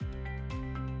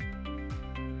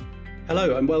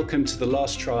Hello and welcome to the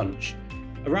Last Tranche.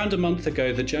 Around a month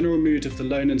ago, the general mood of the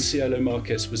loan and CLO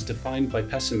markets was defined by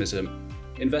pessimism.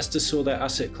 Investors saw their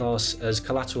asset class as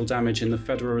collateral damage in the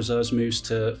Federal Reserve's moves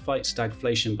to fight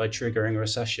stagflation by triggering a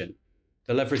recession.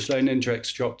 The leveraged loan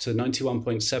index dropped to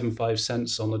 91.75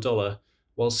 cents on the dollar,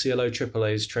 while CLO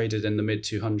AAAs traded in the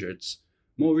mid-200s.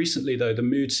 More recently, though, the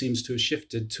mood seems to have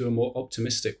shifted to a more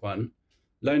optimistic one.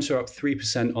 Loans are up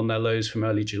 3% on their lows from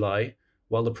early July.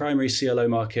 While the primary CLO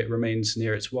market remains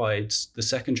near its wides, the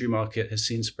secondary market has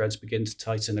seen spreads begin to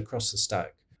tighten across the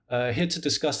stack. Here to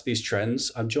discuss these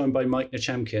trends, I'm joined by Mike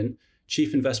Nechamkin,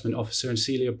 Chief Investment Officer and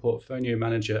Senior Portfolio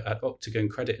Manager at Octagon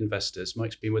Credit Investors.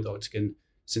 Mike's been with Octagon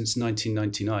since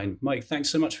 1999. Mike, thanks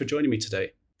so much for joining me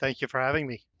today. Thank you for having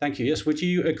me. Thank you. Yes, would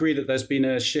you agree that there's been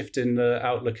a shift in the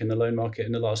outlook in the loan market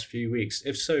in the last few weeks?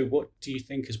 If so, what do you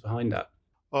think is behind that?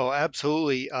 Oh,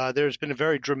 absolutely. There's been a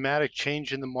very dramatic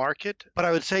change in the market, but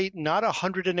I would say not a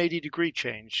 180-degree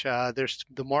change.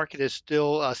 The market is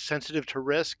still sensitive to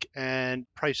risk and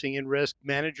pricing in risk.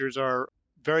 Managers are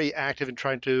very active in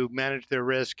trying to manage their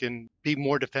risk and be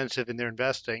more defensive in their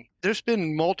investing. There's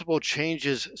been multiple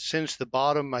changes since the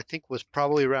bottom, I think was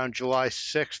probably around July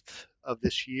 6th of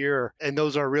this year, and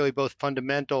those are really both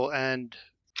fundamental and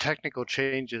technical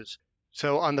changes.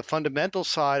 So on the fundamental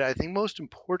side, I think most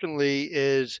importantly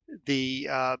is the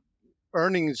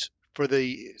earnings for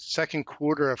the second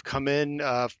quarter have come in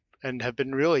and have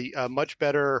been really much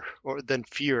better than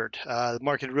feared. The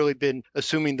market had really been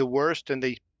assuming the worst, and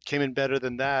they came in better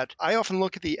than that. I often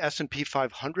look at the S&P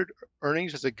 500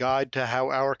 earnings as a guide to how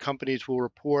our companies will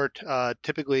report.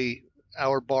 Typically,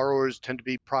 our borrowers tend to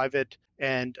be private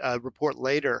and report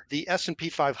later. The S&P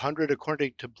 500,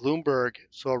 according to Bloomberg,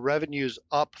 saw revenues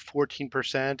up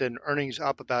 14% and earnings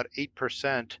up about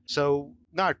 8%. So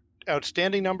not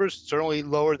outstanding numbers, certainly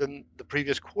lower than the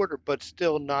previous quarter, but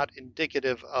still not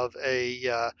indicative of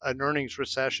an earnings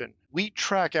recession. We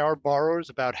track our borrowers.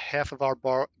 About half of our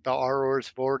borrowers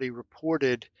have already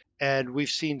reported, and we've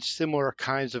seen similar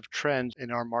kinds of trends in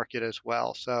our market as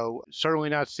well. So certainly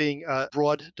not seeing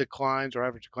broad declines or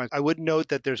average declines. I would note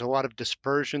that there's a lot of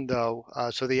dispersion, though,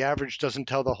 so the average doesn't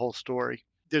tell the whole story.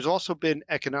 There's also been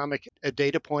economic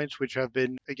data points which have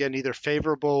been, again, either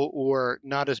favorable or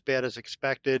not as bad as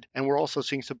expected. And we're also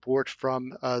seeing support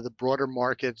from the broader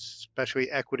markets,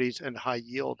 especially equities and high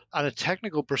yield. On a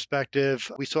technical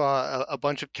perspective, we saw a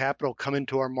bunch of capital come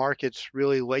into our markets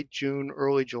really late June,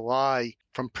 early July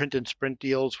from print and sprint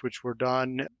deals, which were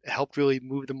done, helped really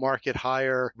move the market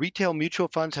higher. Retail mutual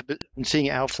funds have been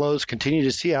seeing outflows, continue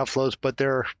to see outflows, but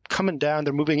they're coming down.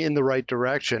 They're moving in the right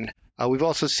direction. We've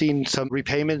also seen some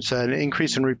repayments, an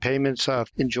increase in repayments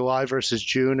in July versus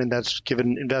June, and that's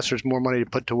given investors more money to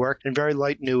put to work, and very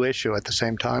light new issue at the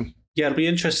same time. Yeah, it'll be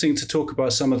interesting to talk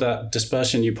about some of that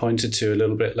dispersion you pointed to a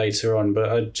little bit later on,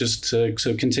 but just to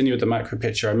sort of continue with the macro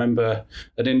picture, I remember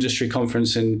at an industry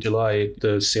conference in July,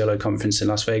 the CLO conference in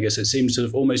Las Vegas, it seems sort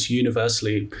of almost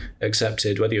universally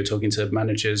accepted, whether you're talking to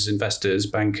managers, investors,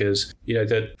 bankers,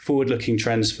 that forward-looking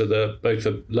trends for both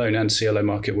the loan and CLO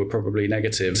market were probably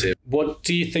negative. What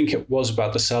do you think it was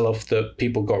about the sell-off that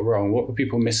people got wrong? What were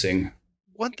people missing?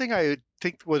 One thing I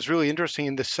think was really interesting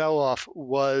in the sell-off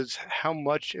was how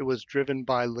much it was driven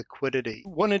by liquidity.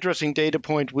 One interesting data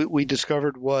point we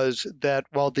discovered was that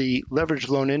while the leveraged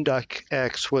loan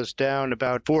index was down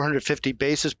about 450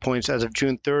 basis points as of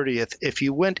June 30th, if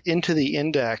you went into the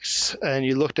index and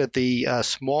you looked at the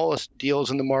smallest deals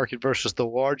in the market versus the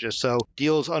largest, so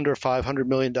deals under $500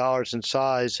 million in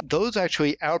size, those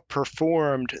actually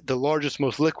outperformed the largest,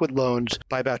 most liquid loans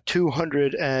by about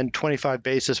 225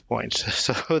 basis points.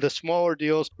 So the smaller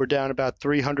deals were down about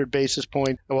 300 basis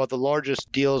points, while the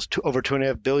largest deals over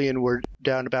 $2.5 billion were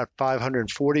down about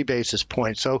 540 basis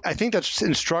points. So I think that's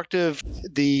instructive.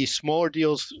 The smaller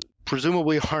deals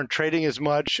presumably aren't trading as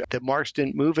much. The marks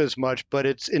didn't move as much, but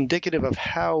it's indicative of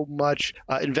how much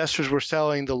investors were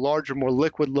selling the larger, more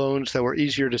liquid loans that were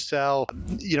easier to sell.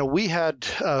 We had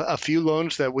a few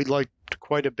loans that we liked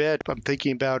quite a bit. I'm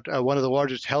thinking about one of the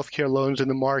largest healthcare loans in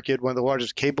the market, one of the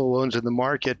largest cable loans in the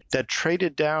market that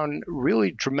traded down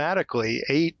really dramatically,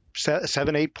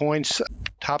 7, 8 points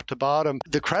top to bottom.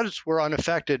 The credits were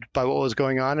unaffected by what was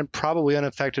going on and probably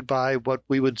unaffected by what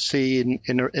we would see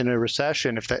in a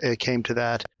recession if it came to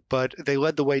that. But they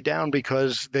led the way down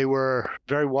because they were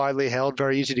very widely held,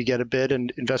 very easy to get a bid, and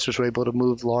investors were able to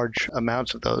move large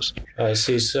amounts of those. I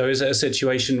see. So is it a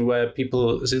situation where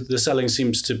the selling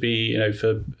seems to be,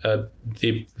 for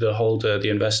the holder, the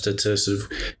investor, to sort of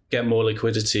get more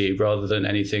liquidity rather than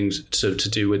anything sort of to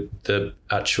do with the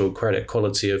actual credit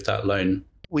quality of that loan?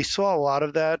 We saw a lot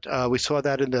of that. We saw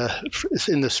that in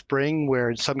the spring, where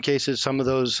in some cases some of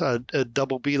those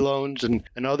double B loans and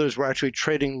others were actually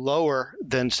trading lower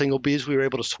than single Bs. We were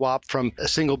able to swap from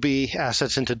single B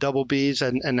assets into double Bs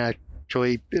and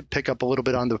actually pick up a little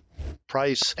bit on the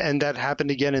price. And that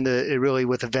happened again really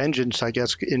with a vengeance, I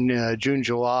guess, in June,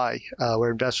 July,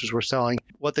 where investors were selling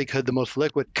what they could, the most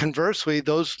liquid. Conversely,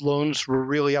 those loans were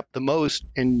really up the most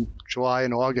in July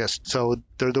and August. So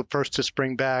they're the first to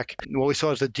spring back. And what we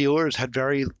saw is the dealers had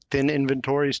very thin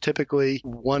inventories typically.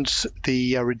 Once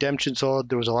the redemption saw,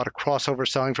 there was a lot of crossover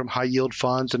selling from high yield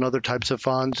funds and other types of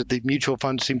funds. The mutual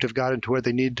funds seemed to have gotten to where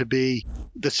they needed to be.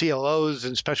 The CLOs,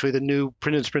 and especially the new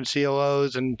print and sprint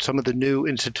CLOs and some of the new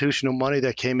institutional money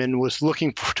that came in, was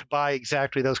looking to buy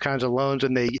exactly those kinds of loans,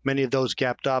 and many of those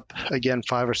gapped up again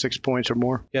 5 or 6 points or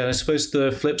more. Yeah, I suppose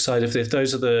the flip side, if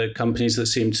those are the companies that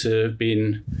seem to have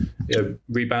been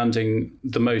rebounding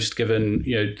the most given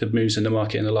the moves in the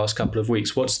market in the last couple of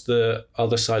weeks, what's the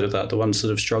other side of that, the ones that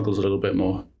have struggled a little bit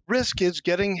more? Risk is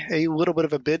getting a little bit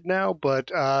of a bid now, but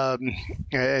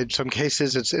in some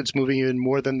cases it's moving even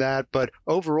more than that. But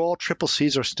overall, triple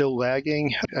Cs are still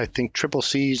lagging. I think triple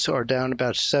Cs are down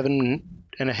about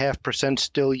 7.5%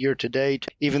 still year to date,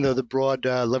 even though the broad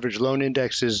leverage loan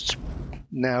index is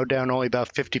now down only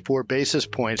about 54 basis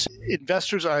points.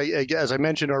 Investors, as I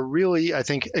mentioned, are really, I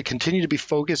think, continue to be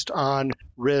focused on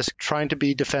risk, trying to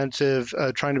be defensive,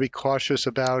 trying to be cautious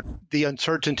about the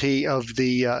uncertainty of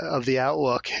the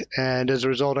outlook. And as a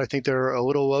result, I think they're a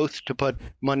little loath to put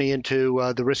money into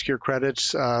the riskier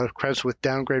credits, credits with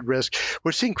downgrade risk.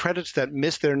 We're seeing credits that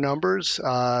miss their numbers,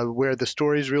 where the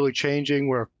story is really changing,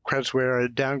 where credits where a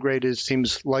downgrade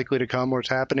seems likely to come or it's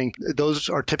happening. Those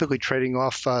are typically trading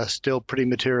off still pretty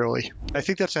materially. I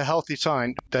think that's a healthy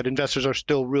sign that investors are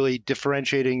still really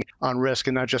differentiating on risk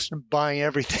and not just buying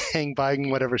everything,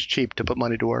 buying whatever's cheap to put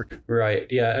money to work. Right.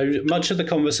 Yeah. Much of the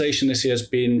conversation this year has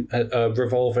been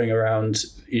revolving around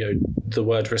the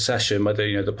word recession,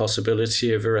 whether the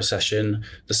possibility of a recession,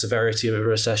 the severity of a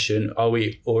recession, are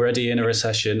we already in a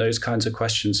recession? Those kinds of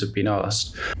questions have been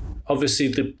asked. Obviously,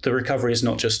 the recovery is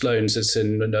not just loans, it's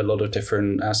in a lot of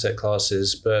different asset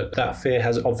classes, but that fear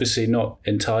has obviously not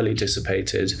entirely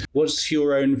dissipated. What's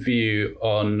your own view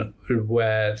on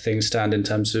where things stand in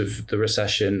terms of the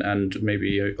recession, and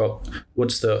maybe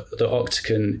what's the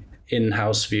Octagon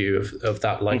in-house view of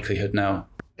that likelihood now?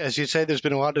 As you say, there's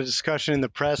been a lot of discussion in the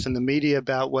press and the media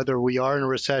about whether we are in a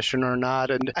recession or not.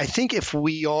 And I think if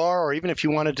we are, or even if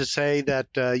you wanted to say that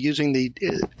using the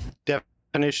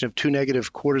definition of 2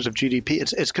 negative quarters of GDP,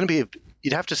 it's going to be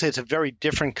you'd have to say it's a very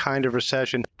different kind of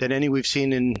recession than any we've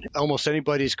seen in almost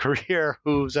anybody's career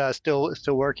who's still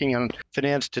working on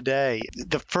finance today.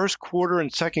 The first quarter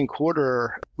and second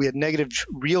quarter, we had negative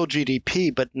real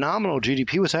GDP, but nominal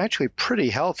GDP was actually pretty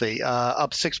healthy,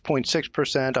 up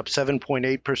 6.6%, up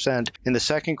 7.8% in the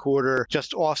second quarter,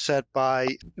 just offset by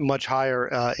much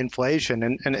higher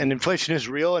inflation. And inflation is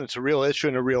real, and it's a real issue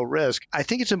and a real risk. I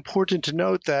think it's important to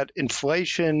note that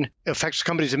inflation affects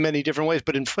companies in many different ways,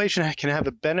 but inflation can have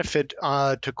a benefit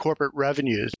to corporate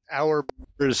revenues. Our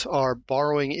borrowers are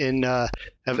borrowing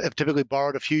have typically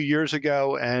borrowed a few years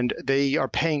ago, and they are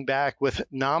paying back with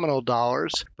nominal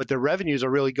dollars, but their revenues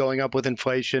are really going up with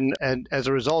inflation. And as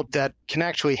a result, that can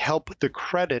actually help the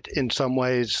credit in some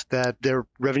ways, that their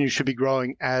revenue should be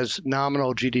growing as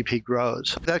nominal GDP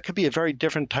grows. That could be a very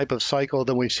different type of cycle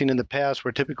than we've seen in the past,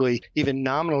 where typically even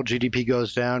nominal GDP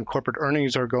goes down, corporate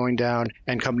earnings are going down,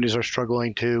 and companies are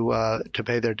struggling to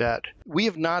pay their debt. We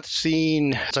have not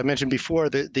seen, as I mentioned before,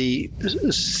 the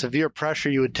severe pressure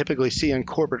you would typically see on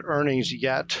corporate earnings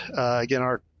yet. Again,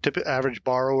 our average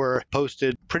borrower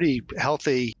posted pretty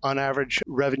healthy, on average,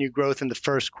 revenue growth in the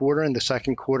first quarter. In the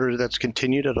second quarter, that's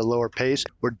continued at a lower pace.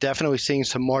 We're definitely seeing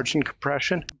some margin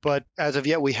compression, but as of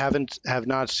yet, we have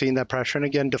not seen that pressure. And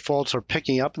again, defaults are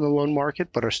picking up in the loan market,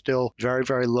 but are still very,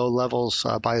 very low levels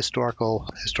by historical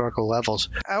levels.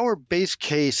 Our base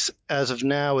case as of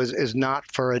now is not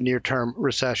for a near-term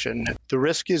recession. The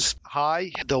risk is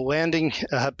high. The landing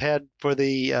pad for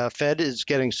the Fed is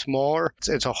getting smaller.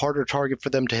 It's a harder target for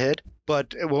them to hit.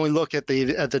 But when we look at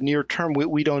the near term,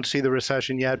 we don't see the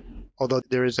recession yet, although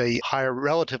there is a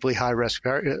relatively high risk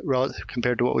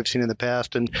compared to what we've seen in the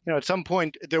past. And at some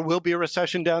point there will be a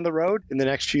recession down the road in the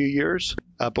next few years,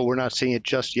 but we're not seeing it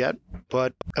just yet.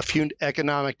 But a few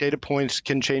economic data points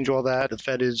can change all that. The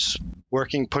Fed is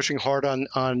pushing hard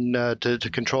to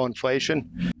control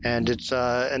inflation, and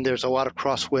there's a lot of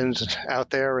crosswinds out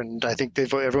there. And I think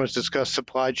everyone's discussed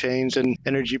supply chains and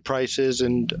energy prices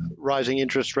and rising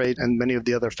interest rates, and many of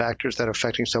the other factors that are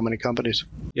affecting so many companies.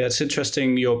 Yeah, it's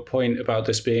interesting your point about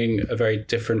this being a very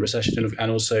different recession,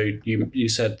 and also you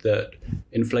said that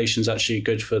inflation is actually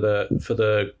good for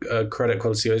the credit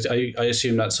quality. I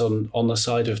assume that's on the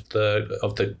side of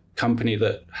the company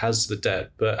that has the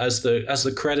debt, but as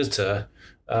the creditor,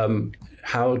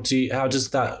 how does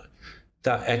that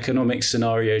economic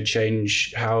scenario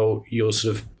change how you're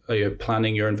sort of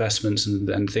planning your investments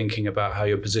and thinking about how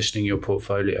you're positioning your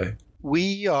portfolio?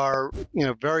 We are,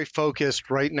 very focused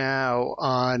right now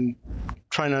on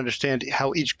trying to understand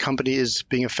how each company is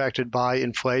being affected by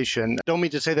inflation. I don't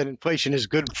mean to say that inflation is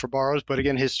good for borrowers, but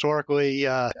again, historically,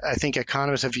 I think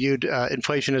economists have viewed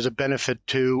inflation as a benefit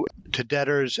to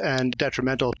debtors and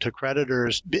detrimental to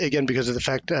creditors, again, because of the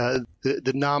fact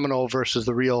the nominal versus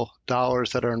the real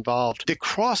dollars that are involved. The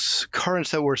cross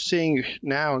currents that we're seeing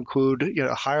now include,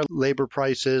 higher labor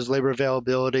prices, labor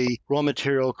availability, raw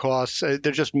material costs. There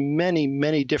are just many,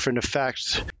 many different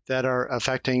effects that are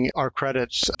affecting our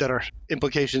credits that are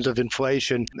implications of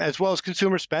inflation, as well as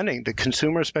consumer spending. The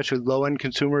consumer, especially low-end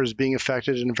consumer, is being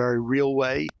affected in a very real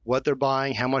way. What they're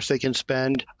buying, how much they can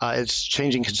spend, it's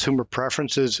changing consumer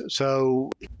preferences.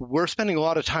 So we're spending a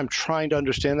lot of time trying to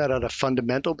understand that on a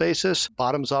fundamental basis,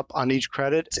 bottoms up on each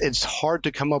credit. It's hard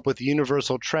to come up with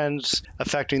universal trends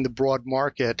affecting the broad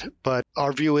market, but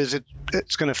our view is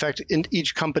it's going to affect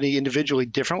each company individually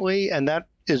differently, and that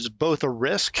is both a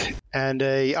risk and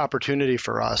a opportunity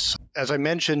for us. As I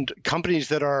mentioned, companies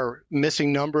that are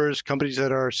missing numbers, companies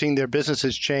that are seeing their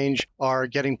businesses change are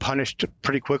getting punished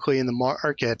pretty quickly in the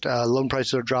market. Loan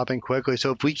prices are dropping quickly.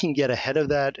 So if we can get ahead of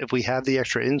that, if we have the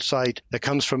extra insight that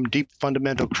comes from deep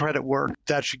fundamental credit work,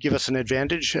 that should give us an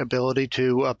advantage, ability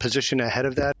to position ahead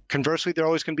of that. Conversely, there are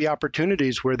always going to be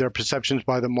opportunities where there are perceptions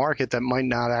by the market that might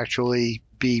not actually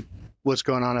be what's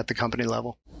going on at the company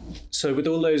level. So with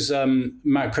all those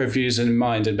macro views in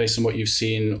mind, and based on what you've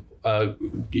seen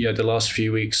the last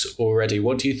few weeks already,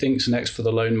 what do you think's next for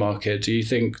the loan market? Do you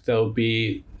think there'll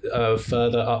be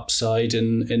further upside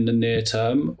in the near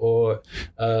term, or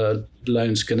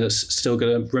loans still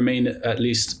going to remain at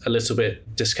least a little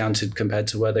bit discounted compared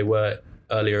to where they were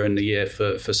earlier in the year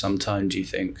for some time, do you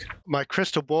think? My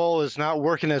crystal ball is not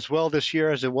working as well this year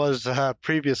as it was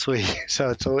previously.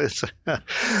 So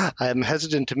I'm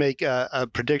hesitant to make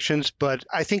predictions, but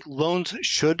I think loans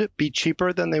should be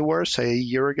cheaper than they were, say, a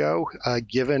year ago,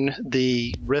 given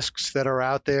the risks that are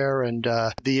out there and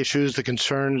the issues, the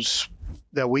concerns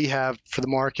that we have for the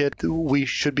market. We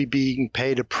should be being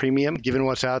paid a premium given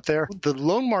what's out there. The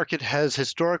loan market has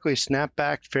historically snapped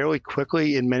back fairly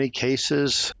quickly in many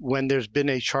cases when there's been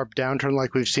a sharp downturn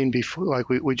like we've seen before, like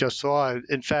we just saw.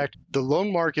 In fact, the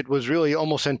loan market was really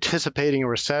almost anticipating a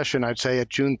recession, I'd say, at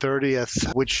June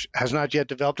 30th, which has not yet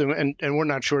developed, and we're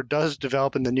not sure it does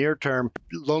develop in the near term.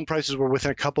 Loan prices were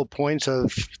within a couple points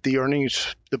of the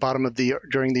earnings, the bottom of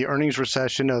during the earnings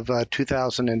recession of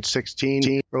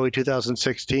 2016, early 2016.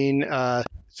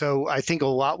 So I think a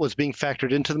lot was being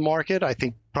factored into the market. I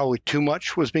think probably too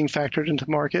much was being factored into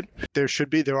the market.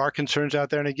 There are concerns out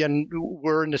there. And again,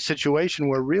 we're in a situation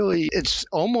where really it's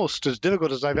almost as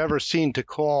difficult as I've ever seen to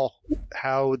call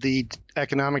how the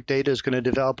economic data is going to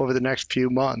develop over the next few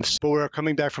months. But we're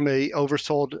coming back from a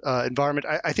oversold environment.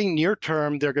 I think near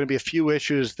term, there are going to be a few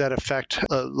issues that affect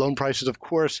loan prices. Of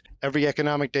course, every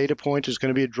economic data point is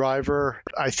going to be a driver.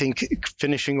 I think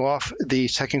finishing off the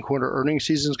second quarter earnings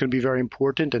season is going to be very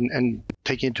important and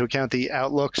taking into account the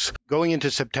outlooks. Going into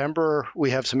September,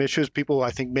 we have some issues. People,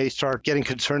 I think, may start getting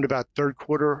concerned about third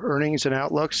quarter earnings and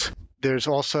outlooks. There's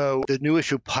also the new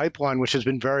issue pipeline, which has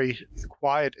been very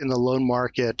quiet in the loan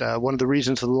market. One of the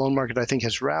reasons the loan market, I think,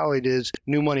 has rallied is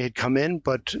new money had come in,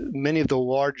 but many of the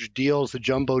large deals, the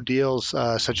jumbo deals,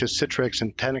 such as Citrix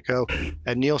and Tenneco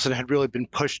and Nielsen, had really been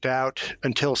pushed out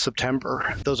until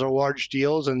September. Those are large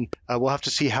deals, and we'll have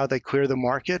to see how they clear the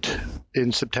market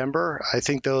in September. I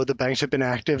think, though, the banks have been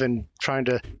active in trying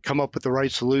to come up with the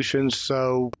right solutions,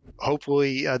 so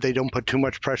hopefully they don't put too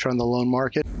much pressure on the loan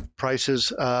market.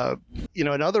 Prices,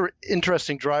 another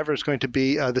interesting driver is going to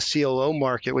be the CLO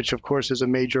market, which of course is a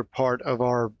major part of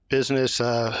our business.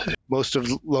 Most of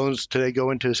loans today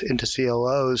go into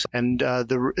CLOs, and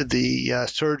the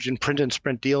surge in print and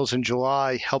sprint deals in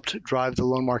July helped drive the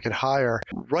loan market higher.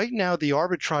 Right now, the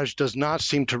arbitrage does not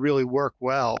seem to really work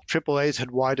well. AAAs had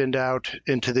widened out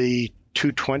into the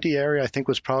 220 area, I think,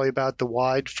 was probably about the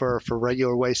wide for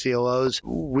regular way CLOs.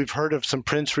 We've heard of some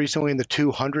prints recently in the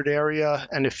 200 area.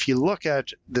 And if you look at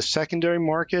the secondary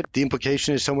market, the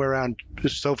implication is somewhere around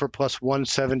SOFR plus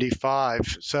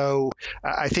 175. So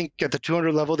I think at the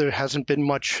 200 level, there hasn't been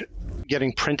much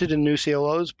getting printed in new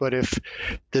CLOs. But if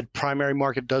the primary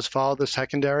market does follow the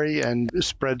secondary and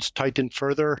spreads tighten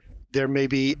further, there may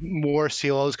be more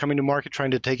CLOs coming to market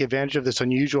trying to take advantage of this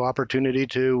unusual opportunity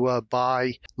to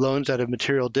buy loans at a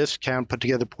material discount, put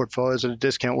together portfolios at a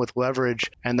discount with leverage,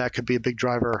 and that could be a big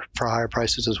driver for higher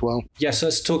prices as well. Yes,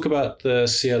 let's talk about the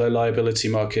CLO liability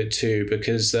market too,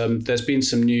 because there's been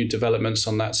some new developments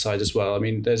on that side as well. I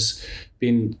mean, there's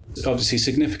been obviously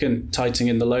significant tightening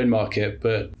in the loan market,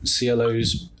 but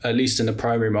CLOs, at least in the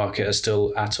primary market, are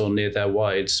still at or near their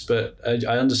wides. But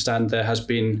I understand there has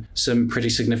been some pretty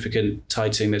significant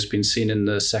tightening that's been seen in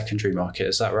the secondary market.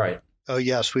 Is that right? Oh,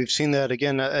 yes. We've seen that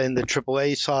again in the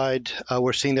AAA side.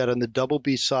 We're seeing that on the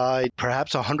BB side,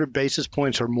 perhaps 100 basis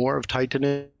points or more of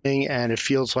tightening. And it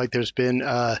feels like there's been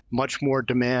much more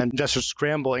demand. Investors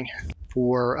scrambling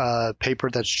for paper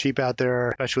that's cheap out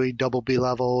there, especially BB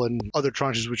level and other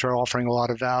tranches which are offering a lot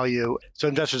of value. So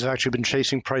investors have actually been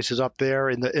chasing prices up there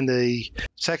in the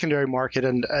secondary market,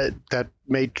 and that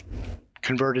may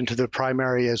convert into the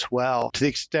primary as well. To the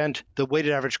extent the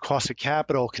weighted average cost of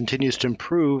capital continues to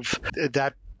improve,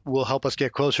 that will help us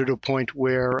get closer to a point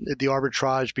where the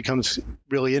arbitrage becomes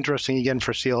really interesting again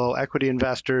for CLO equity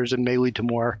investors and may lead to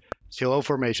more CLO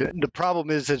formation. The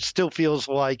problem is it still feels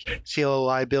like CLO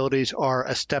liabilities are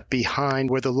a step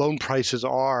behind where the loan prices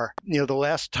are. The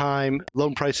last time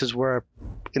loan prices were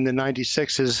in the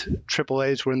 96s,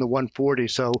 AAAs were in the 140.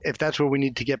 So if that's where we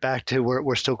need to get back to,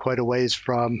 we're still quite a ways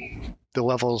from the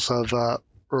levels of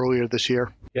earlier this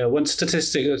year. Yeah, one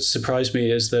statistic that surprised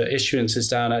me is that issuance is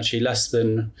down actually less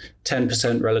than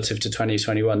 10% relative to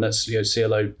 2021. That's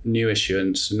CLO new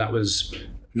issuance, and that was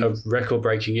a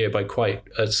record-breaking year by quite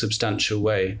a substantial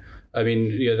way. I mean,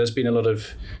 there's been a lot of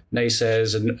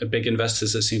naysayers and big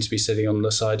investors that seem to be sitting on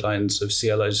the sidelines of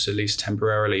CLOs, at least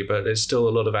temporarily, but there's still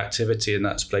a lot of activity in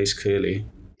that space, clearly.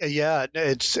 Yeah,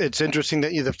 it's interesting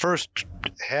that the first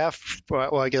half,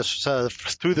 I guess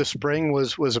through the spring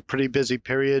was a pretty busy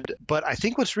period. But I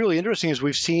think what's really interesting is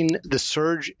we've seen the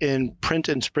surge in print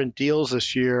and sprint deals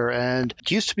this year. And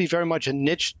it used to be very much a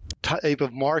niche type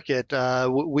of market.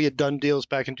 We had done deals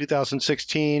back in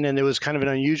 2016, and it was kind of an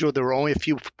unusual. There were only a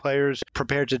few players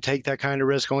prepared to take that kind of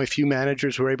risk, only a few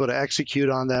managers who were able to execute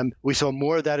on them. We saw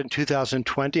more of that in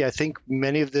 2020. I think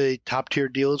many of the top tier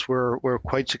deals were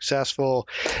quite successful.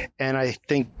 And I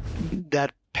think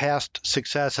that past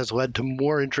success has led to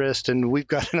more interest, and we've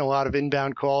gotten a lot of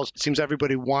inbound calls. It seems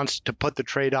everybody wants to put the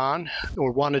trade on,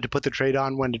 or wanted to put the trade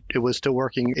on when it was still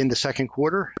working in the second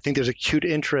quarter. I think there's acute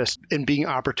interest in being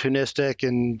opportunistic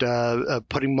and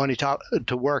putting money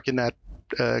to work in that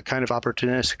kind of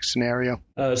opportunistic scenario.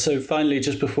 So finally,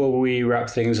 just before we wrap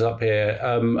things up here,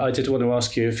 I did want to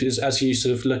ask you, as you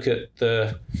sort of look at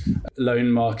the loan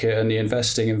market and the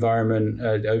investing environment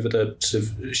over the sort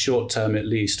of short term at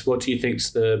least, what do you think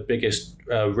is the biggest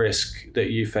risk that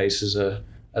you face as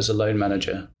a loan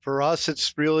manager? For us,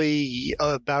 it's really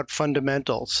about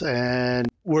fundamentals. And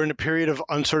we're in a period of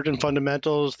uncertain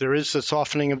fundamentals. There is a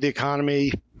softening of the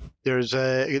economy.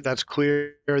 That's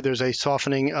clear. There's a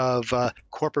softening of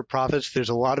corporate profits. There's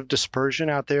a lot of dispersion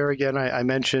out there. Again, I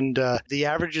mentioned the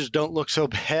averages don't look so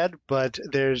bad, but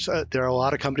there are a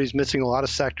lot of companies missing, a lot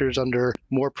of sectors under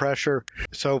more pressure.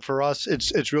 So for us,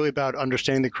 it's really about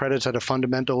understanding the credits at a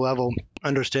fundamental level,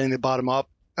 understanding the bottom up.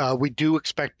 We do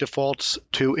expect defaults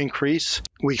to increase.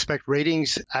 We expect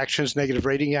negative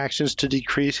rating actions to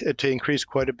increase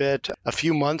quite a bit. A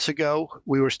few months ago,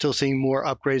 we were still seeing more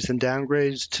upgrades than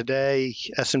downgrades. Today,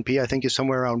 S&P, I think, is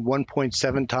somewhere around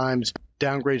 1.7 times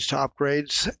downgrades to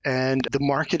upgrades, and the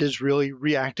market is really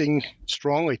reacting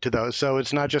strongly to those. So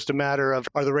it's not just a matter of,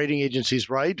 are the rating agencies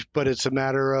right, but it's a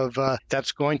matter of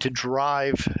that's going to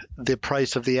drive the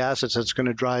price of the assets. That's going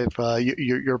to drive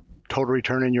your total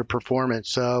return and your performance.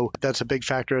 So that's a big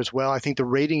factor as well. I think the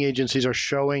rating agencies are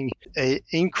showing an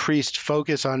increased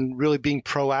focus on really being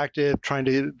proactive, trying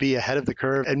to be ahead of the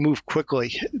curve and move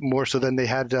quickly, more so than they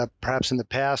had perhaps in the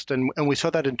past. And we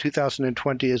saw that in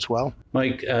 2020 as well.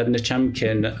 Mike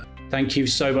Nechamkin, thank you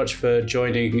so much for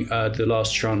joining the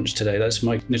Last Tranche today. That's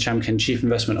Mike Nechamkin, Chief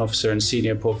Investment Officer and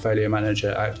Senior Portfolio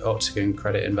Manager at Octagon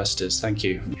Credit Investors. Thank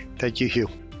you. Thank you, Hugh.